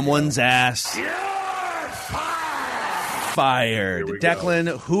wants someone's ass fired.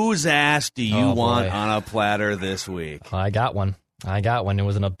 Declan, whose ass do you want on a platter this week? I got one. It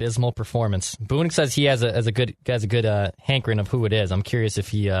was an abysmal performance. Boone says he has a good hankering of who it is. I'm curious if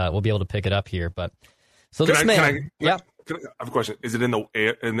he will be able to pick it up here. But so I have a question. Is it in the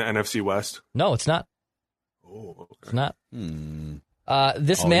NFC West? No, it's not. Oh, okay. It's not.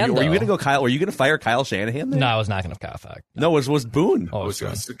 This Were man, you going to go Kyle? Were you going to fire Kyle Shanahan there? No, I was not going to Kyle fire. No, it was Boone. I was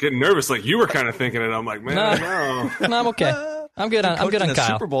getting nervous. Like, you were kind of thinking it. I'm like, man, no, I'm okay. I'm good on Kyle.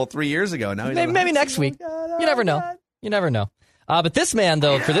 Super Bowl 3 years ago. Now maybe next week. You never know. But this man,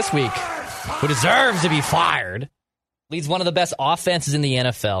 though, for this week, who deserves to be fired, leads one of the best offenses in the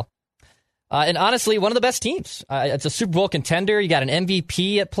NFL. And honestly, one of the best teams. It's a Super Bowl contender. You got an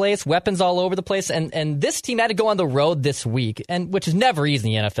MVP at place, weapons all over the place. And this team had to go on the road this week, and which is never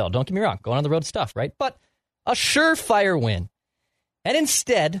easy in the NFL. Don't get me wrong. Going on the road stuff, right? But a surefire win. And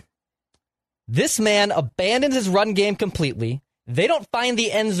instead, this man abandons his run game completely. They don't find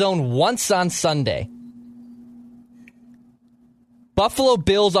the end zone once on Sunday. Buffalo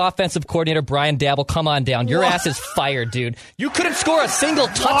Bills offensive coordinator Brian Daboll, come on down. Your ass is fired, dude. You couldn't score a single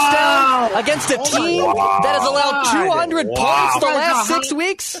touchdown against a team that has allowed 200 points the last 6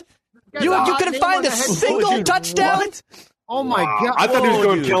 weeks? You couldn't find a single touchdown? What? Oh, my God. I thought he was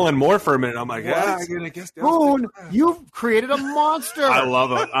going Kellen Moore for a minute. I'm like, I guess Boone, you've created a monster. I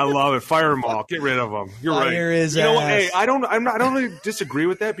love it. Fire them all. Get rid of them. You're right. You know what? Hey, I don't really disagree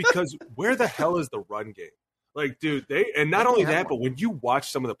with that because where the hell is the run game? Like, dude, not only that, but when you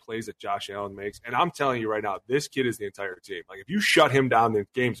watch some of the plays that Josh Allen makes, and I'm telling you right now, this kid is the entire team. Like, if you shut him down, then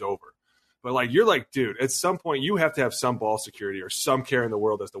game's over. But, like, you're like, dude, at some point you have to have some ball security or some care in the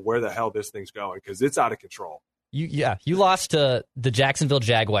world as to where the hell this thing's going because it's out of control. You lost to the Jacksonville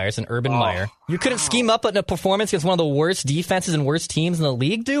Jaguars and Urban Meyer. You couldn't scheme up a performance against one of the worst defenses and worst teams in the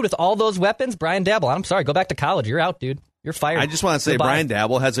league, dude, with all those weapons. Brian Daboll, I'm sorry, go back to college. You're out, dude. You're fired. I just want to say Brian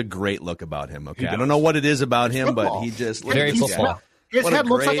Daboll has a great look about him. Okay, I don't know what it is about him, but he just very football. His head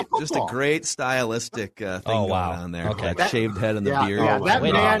looks like a football. Just a great stylistic thing going on there. Okay. That shaved head and the beard. Yeah,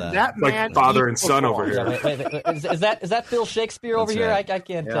 that man, like father and son over here. Wait. Is that Phil Shakespeare over here? Right. I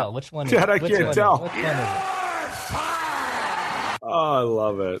can't tell. Which one? I can't tell. Which one is it? Oh, I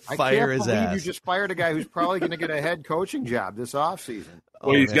love it. I can't believe you just fired a guy who's probably going to get a head coaching job this offseason.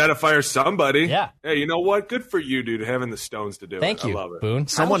 Well, he's got to fire somebody. Yeah. Hey, you know what? Good for you, dude, having the stones to do it. Thank you, I love it. Boone.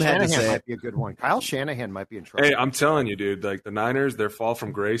 Someone had to say might be a good one. Kyle Shanahan might be in trouble. Hey, I'm telling you, dude, like the Niners, their fall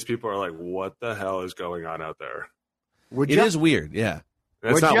from grace, people are like, what the hell is going on out there? It is weird, yeah.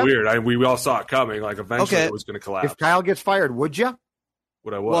 That's not weird. We all saw it coming. Like, eventually it was going to collapse. If Kyle gets fired, would you?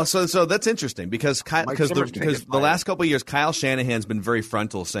 Would I what? Well, so that's interesting because the last couple of years, Kyle Shanahan's been very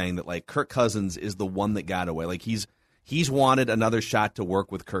frontal saying that, like, Kirk Cousins is the one that got away. Like, he's wanted another shot to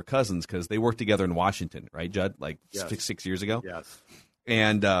work with Kirk Cousins because they worked together in Washington, right, Judd? Like 6 years ago? Yes.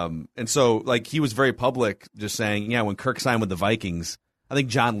 And so, like, he was very public just saying, yeah, when Kirk signed with the Vikings, I think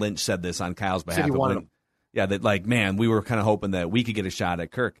John Lynch said this on Kyle's behalf. He wanted him. Yeah, that, like, man, we were kind of hoping that we could get a shot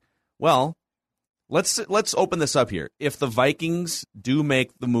at Kirk. Well, let's open this up here. If the Vikings do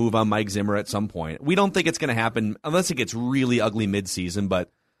make the move on Mike Zimmer at some point, we don't think it's going to happen unless it gets really ugly midseason, but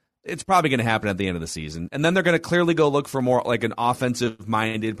It's probably going to happen at the end of the season. And then they're going to clearly go look for more like an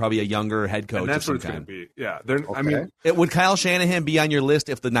offensive-minded, probably a younger head coach. And that's of what some it's going kind. to be. Yeah. I mean, would Kyle Shanahan be on your list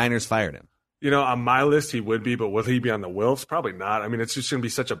if the Niners fired him? On my list, he would be, but will he be on the Wilfs? Probably not. I mean, it's just going to be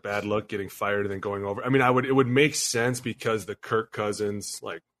such a bad look getting fired and then going over. I mean, it would make sense because the Kirk Cousins,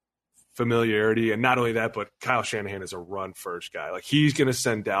 like, familiarity, and not only that, but Kyle Shanahan is a run-first guy. Like, he's going to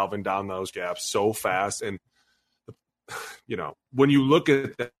send Dalvin down those gaps so fast. And, when you look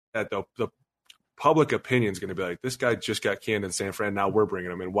at that, the public opinion is going to be like, this guy just got canned in San Fran. Now we're bringing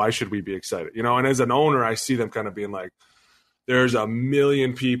him in. Why should we be excited? And as an owner, I see them kind of being like, there's a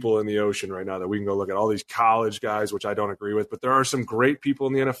million people in the ocean right now that we can go look at, all these college guys, which I don't agree with, but there are some great people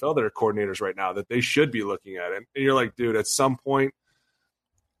in the NFL that are coordinators right now that they should be looking at. And you're like, dude, at some point,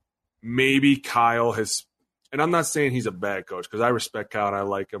 maybe Kyle has, and I'm not saying he's a bad coach because I respect Kyle and I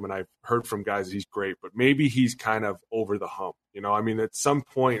like him and I've heard from guys that he's great, but maybe he's kind of over the hump. I mean, at some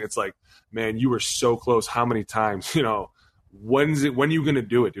point it's like, man, you were so close. How many times, when are you going to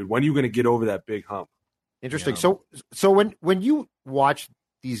do it, dude? When are you going to get over that big hump? Interesting. So when you watch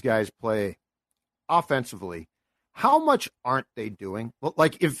these guys play offensively, how much aren't they doing? Well,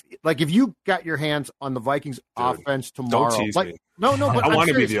 if you got your hands on the Vikings offense tomorrow, don't tease me. No, but I I'm want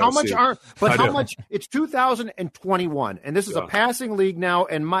to be serious. the How OC. much aren't? But how much? It's 2021, and this is a passing league now.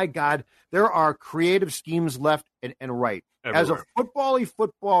 And my God, there are creative schemes left and right. Everywhere. As a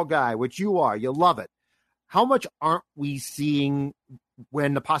football guy, which you are, you love it. How much aren't we seeing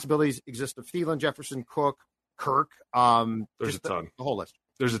when the possibilities exist of Thielen, Jefferson, Cook, Kirk? There's a ton. The whole list.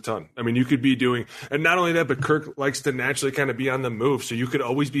 There's a ton. I mean, you could be doing, and not only that, but Kirk likes to naturally kind of be on the move. So you could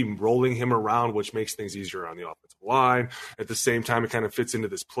always be rolling him around, which makes things easier on the offensive line. At the same time, it kind of fits into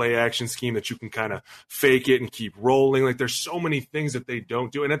this play action scheme that you can kind of fake it and keep rolling. Like, there's so many things that they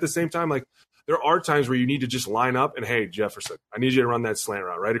don't do. And at the same time, like, there are times where you need to just line up and, hey, Jefferson, I need you to run that slant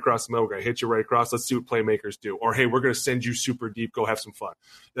route right across the middle. We're going to hit you right across. Let's see what playmakers do. Or, hey, we're going to send you super deep. Go have some fun.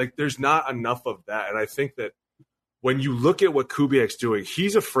 Like, there's not enough of that. And I think that when you look at what Kubiak's doing,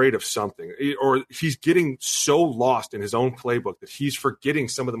 he's afraid of something, or he's getting so lost in his own playbook that he's forgetting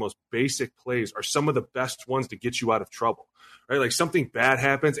some of the most basic plays are some of the best ones to get you out of trouble, right? Like, something bad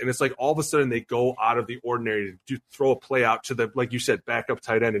happens, and it's like all of a sudden they go out of the ordinary to throw a play out to the, like you said, backup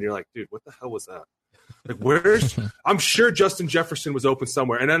tight end, and you're like, dude, what the hell was that? Like, I'm sure Justin Jefferson was open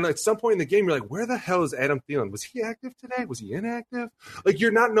somewhere. And then at some point in the game, you're like, where the hell is Adam Thielen? Was he active today? Was he inactive? Like,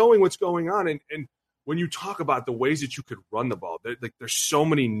 you're not knowing what's going on. And when you talk about the ways that you could run the ball, there's so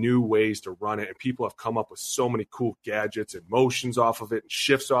many new ways to run it, and people have come up with so many cool gadgets and motions off of it and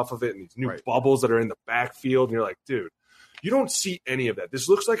shifts off of it and these new bubbles that are in the backfield. And you're like, dude, you don't see any of that. This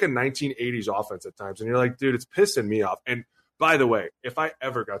looks like a 1980s offense at times. And you're like, dude, it's pissing me off. And by the way, if I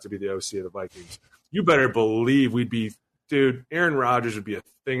ever got to be the OC of the Vikings, you better believe we'd be, dude, Aaron Rodgers would be a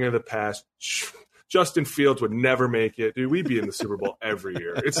thing of the past. Justin Fields would never make it. Dude, we'd be in the Super Bowl every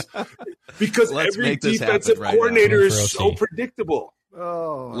year. It's because every defensive coordinator is so predictable.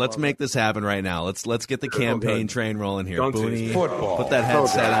 Let's make this happen right now. Let's get the campaign train rolling here. Booney, football. Put that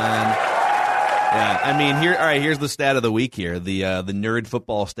headset on. Yeah, I mean, here's the stat of the week here. The nerd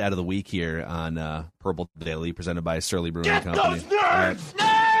football stat of the week here on Purple Daily, presented by Surly Brewing Company. Those nerds!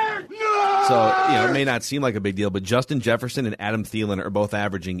 Nerds! So, it may not seem like a big deal, but Justin Jefferson and Adam Thielen are both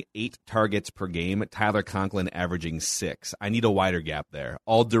averaging 8 targets per game. Tyler Conklin averaging 6. I need a wider gap there.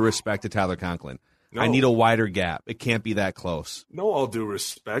 All due respect to Tyler Conklin. No. I need a wider gap. It can't be that close. No, all due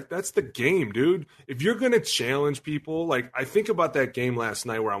respect. That's the game, dude. If you're going to challenge people, like, I think about that game last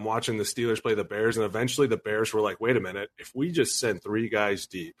night where I'm watching the Steelers play the Bears, and eventually the Bears were like, wait a minute, if we just send 3 guys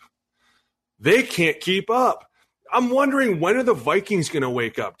deep, they can't keep up. I'm wondering, when are the Vikings going to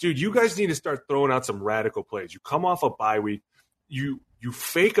wake up? Dude, you guys need to start throwing out some radical plays. You come off a bye week, you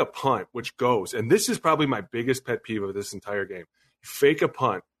fake a punt, which goes, and this is probably my biggest pet peeve of this entire game. You fake a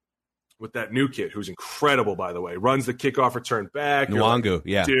punt with that new kid, who's incredible, by the way, runs the kickoff return back. Nwangu, like,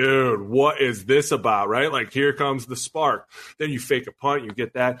 yeah. Dude, what is this about, right? Like, here comes the spark. Then you fake a punt, you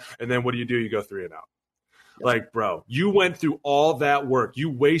get that, and then what do? You go 3 and out. Like, bro, you went through all that work. You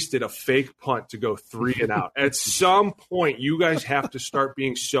wasted a fake punt to go 3 and out. At some point, you guys have to start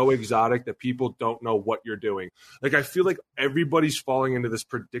being so exotic that people don't know what you're doing. Like, I feel like everybody's falling into this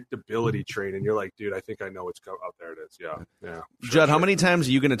predictability train, and you're like, dude, I think I know what's out there. It is. Yeah. Judd, how many times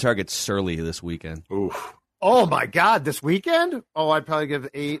are you going to target Surly this weekend? Oof. Oh, my God, this weekend? Oh, I'd probably give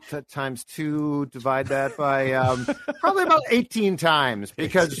 8 times 2, divide that by probably about 18 times,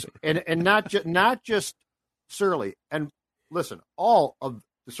 because and not just Surly. And listen, all of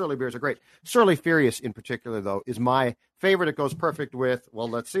the Surly beers are great. Surly Furious in particular, though, is my favorite. It goes perfect with, well,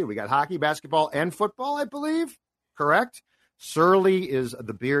 let's see. We got hockey, basketball, and football, I believe. Correct? Surly is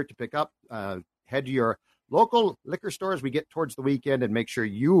the beer to pick up. Head to your local liquor store as we get towards the weekend and make sure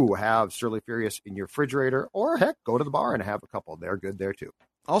you have Surly Furious in your refrigerator, or heck, go to the bar and have a couple. They're good there too.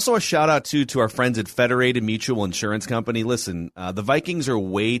 Also, a shout out to our friends at Federated Mutual Insurance Company. Listen, the Vikings are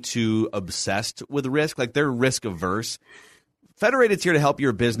way too obsessed with risk. Like, they're risk averse. Federated's here to help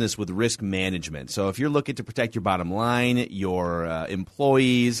your business with risk management. So if you're looking to protect your bottom line, your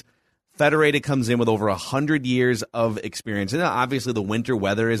employees, Federated comes in with over 100 years of experience. And obviously the winter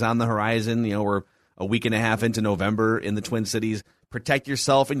weather is on the horizon. You know, we're a week and a half into November in the Twin Cities. Protect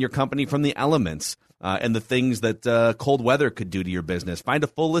yourself and your company from the elements and the things that cold weather could do to your business. Find a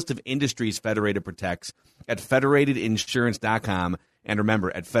full list of industries Federated protects at federatedinsurance.com. And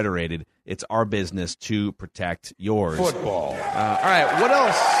remember, at Federated, it's our business to protect yours. Football. All right, what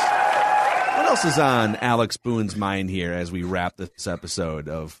else? What else is on Alex Boone's mind here as we wrap this episode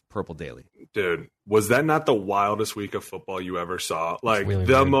of Purple Daily? Dude, was that not the wildest week of football you ever saw? Like, really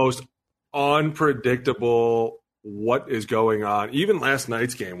the weird. most unpredictable. What is going on? Even last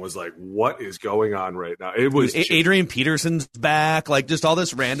night's game was like, what is going on right now? It was Adrian Peterson's back. Like, just all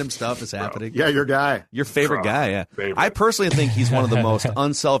this random stuff is happening. Yeah, your guy. Your favorite guy, yeah. Favorite. I personally think he's one of the most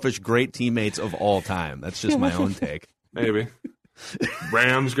unselfish, great teammates of all time. That's just my own take. maybe.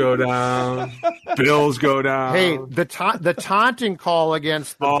 Rams go down. Bills go down. Hey, the taunting call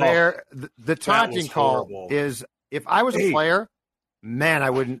against the Bear. The taunting call horrible. is, if I was a player,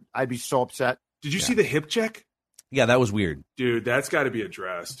 man, I'd be so upset. Did you see the hip check? Yeah, that was weird. Dude, that's got to be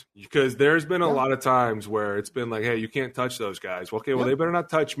addressed, because there's been a lot of times where it's been like, hey, you can't touch those guys. Well, okay, well, they better not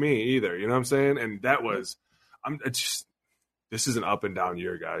touch me either. You know what I'm saying? And that was, this is an up and down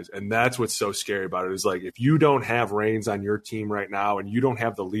year, guys. And that's what's so scary about it, is like, if you don't have reins on your team right now and you don't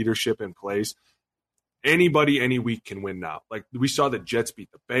have the leadership in place, anybody any week can win now. Like, we saw the Jets beat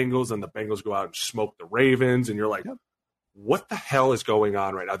the Bengals, and the Bengals go out and smoke the Ravens, and you're like, what the hell is going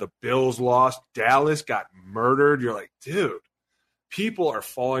on right now? The Bills lost. Dallas got murdered. You're like, dude, people are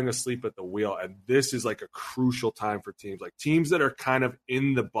falling asleep at the wheel. And this is like a crucial time for teams that are kind of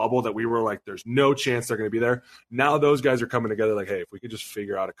in the bubble that we were like, there's no chance they're going to be there. Now those guys are coming together like, hey, if we could just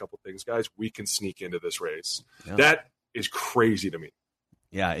figure out a couple things, guys, we can sneak into this race. Yeah. That is crazy to me.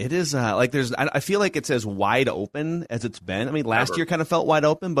 Yeah, it is. I feel like it's as wide open as it's been. I mean, last year kind of felt wide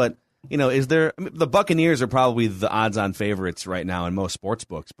open, but you know, the Buccaneers are probably the odds-on favorites right now in most sports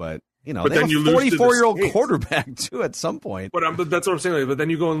books, but you know, they have a 44-year-old quarterback too at some point. But that's what I'm saying. Like, but then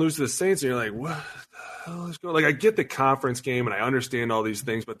you go and lose to the Saints, and you're like, what the hell is going on? Like, I get the conference game, and I understand all these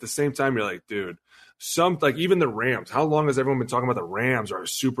things, but at the same time, you're like, dude, even the Rams. How long has everyone been talking about the Rams are a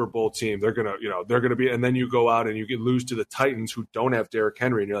Super Bowl team? They're gonna be, and then you go out and you lose to the Titans, who don't have Derrick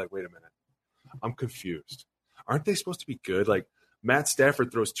Henry, and you're like, wait a minute, I'm confused. Aren't they supposed to be good? Like, Matt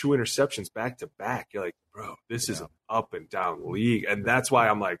Stafford throws 2 interceptions back to back. You're like, bro, this is an up and down league. And that's why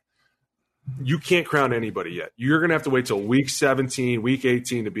I'm like, you can't crown anybody yet. You're going to have to wait till week 17, week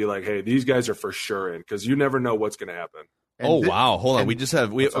 18 to be like, hey, these guys are for sure in, because you never know what's going to happen. Wow. Hold on.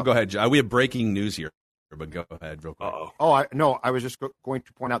 Go ahead, John. We have breaking news here, but go ahead real quick. I was just going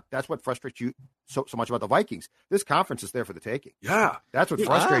to point out, that's what frustrates you so much about the Vikings. This conference is there for the taking. Yeah. That's what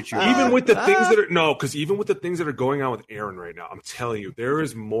frustrates you. Even with the things even with the things that are going on with Aaron right now, I'm telling you, there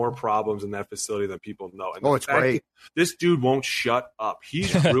is more problems in that facility than people know. And it's great. This dude won't shut up.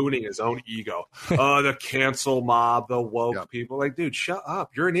 He's ruining his own ego. The cancel mob, the woke people. Like, dude, shut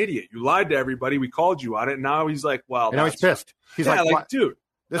up. You're an idiot. You lied to everybody. We called you on it. And now he's like, well, and now he's pissed. He's like, dude.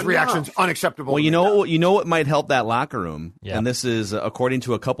 This reaction's unacceptable. Well, you know what might help that locker room, and this is according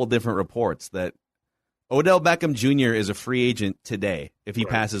to a couple different reports, that Odell Beckham Jr. is a free agent today if he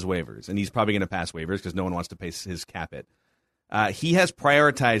passes waivers, and he's probably going to pass waivers because no one wants to pay his cap hit. He has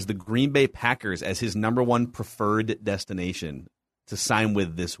prioritized the Green Bay Packers as his number one preferred destination to sign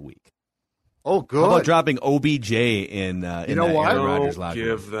with this week. Oh, good. How about dropping OBJ in Aaron Rodgers locker room?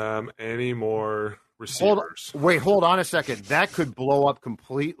 Give them any more receivers. Hold on a second. That could blow up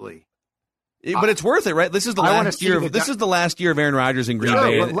completely. But it's worth it, right? This is the last year. This is the last year of Aaron Rodgers in Green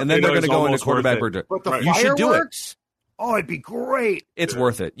Bay, and then they're going to go into quarterback burger. But the you should do it. Oh, it'd be great. It's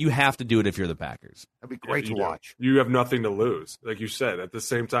worth it. You have to do it if you're the Packers. That'd be great to watch. You have nothing to lose, like you said. At the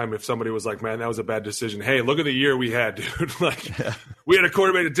same time, if somebody was like, "Man, that was a bad decision," hey, look at the year we had, dude. We had a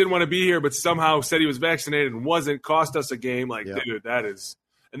quarterback that didn't want to be here, but somehow said he was vaccinated and wasn't. Cost us a game. Dude, that is.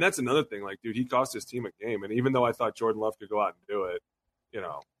 And that's another thing. Like, dude, he cost his team a game. And even though I thought Jordan Love could go out and do it,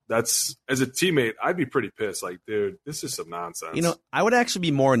 that's, as a teammate, I'd be pretty pissed. Like, dude, this is some nonsense. I would actually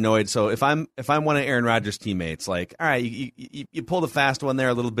be more annoyed. So if I'm one of Aaron Rodgers' teammates, like, all right, you pull the fast one there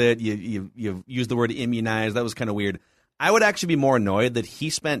a little bit. You use the word immunize. That was kind of weird. I would actually be more annoyed that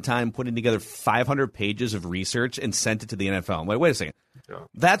he spent time putting together 500 pages of research and sent it to the NFL. I'm like, wait a second. Yeah.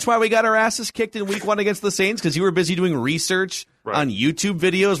 That's why we got our asses kicked in week 1 against the Saints, because you were busy doing research on YouTube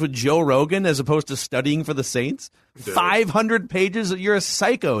videos with Joe Rogan as opposed to studying for the Saints? Dude. 500 pages? You're a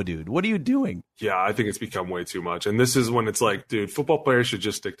psycho, dude. What are you doing? Yeah, I think it's become way too much. And this is when it's like, dude, football players should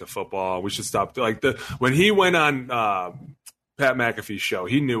just stick to football. We should stop. When he went on Pat McAfee's show,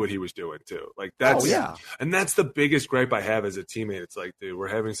 he knew what he was doing too. Like that's and that's the biggest gripe I have as a teammate. It's like, dude, we're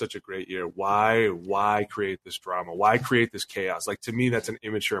having such a great year. Why create this drama? Why create this chaos? Like, to me, that's an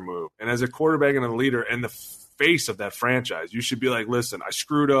immature move. And as a quarterback and a leader and the face of that franchise, you should be like, listen, I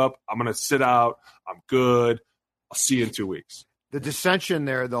screwed up. I'm gonna sit out. I'm good. I'll see you in 2 weeks. The dissension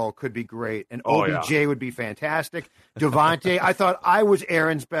there, though, could be great. And OBJ would be fantastic. Devontae, I thought I was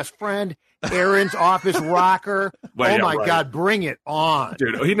Aaron's best friend. Aaron's off his rocker. God, bring it on.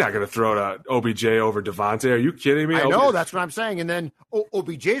 Dude, he's not going to throw to OBJ over Devontae. Are you kidding me? I know, that's what I'm saying. And then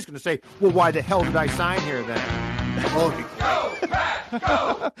OBJ's going to say, well, why the hell did I sign here then? Oh, it'd be great.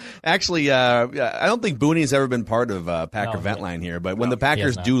 Go! Actually, I don't think Booney's ever been part of Packer Vent Line here, but when the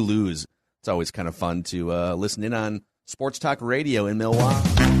Packers do lose, it's always kind of fun to listen in on Sports Talk Radio in Milwaukee.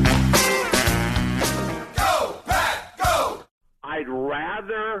 Go, Pack, go! I'd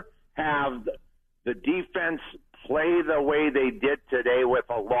rather have the defense play the way they did today with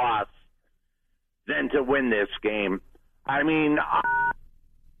a loss than to win this game. I mean, I'm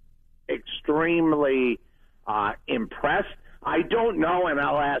extremely impressed. I don't know, and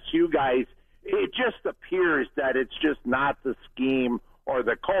I'll ask you guys, it just appears that it's just not the scheme or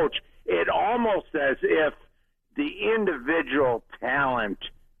the coach. It almost as if the individual talent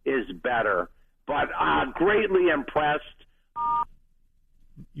is better, but greatly impressed,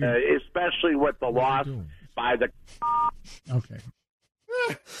 especially with the loss by the. Okay.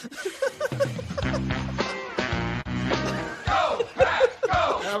 Go, Pat,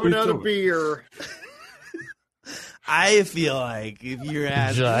 go! Have another beer. I feel like if you're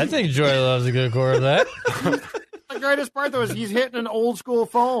asking, I think Joy loves a good quarterback. The greatest part, though, is he's hitting an old school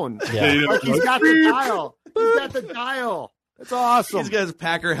phone. Yeah. Like he's got the dial. He's got the dial. That's awesome. He's got his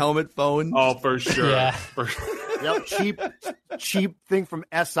Packer helmet phone. Oh, for sure. Yeah. Yep, cheap thing from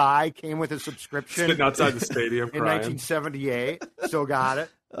SI came with his subscription. Sitting outside the stadium in crying. 1978. Still got it.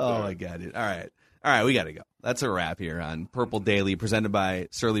 Oh, I got it. All right, we got to go. That's a wrap here on Purple Daily, presented by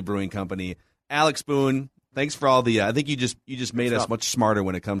Surly Brewing Company. Alex Boone, thanks for all the. I think you just made us much smarter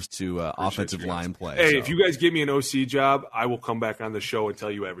when it comes to offensive line play. Hey, if you guys give me an OC job, I will come back on the show and tell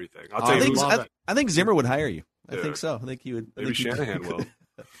you everything. I'll tell you. I think Zimmer would hire you. Dude. I think so. I think he would. Maybe Shanahan will.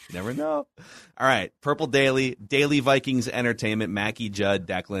 Never know. All right, Purple Daily, Daily Vikings Entertainment, Mackie Judd,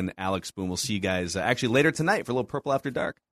 Declan, Alex Boone. We'll see you guys actually later tonight for a little Purple After Dark.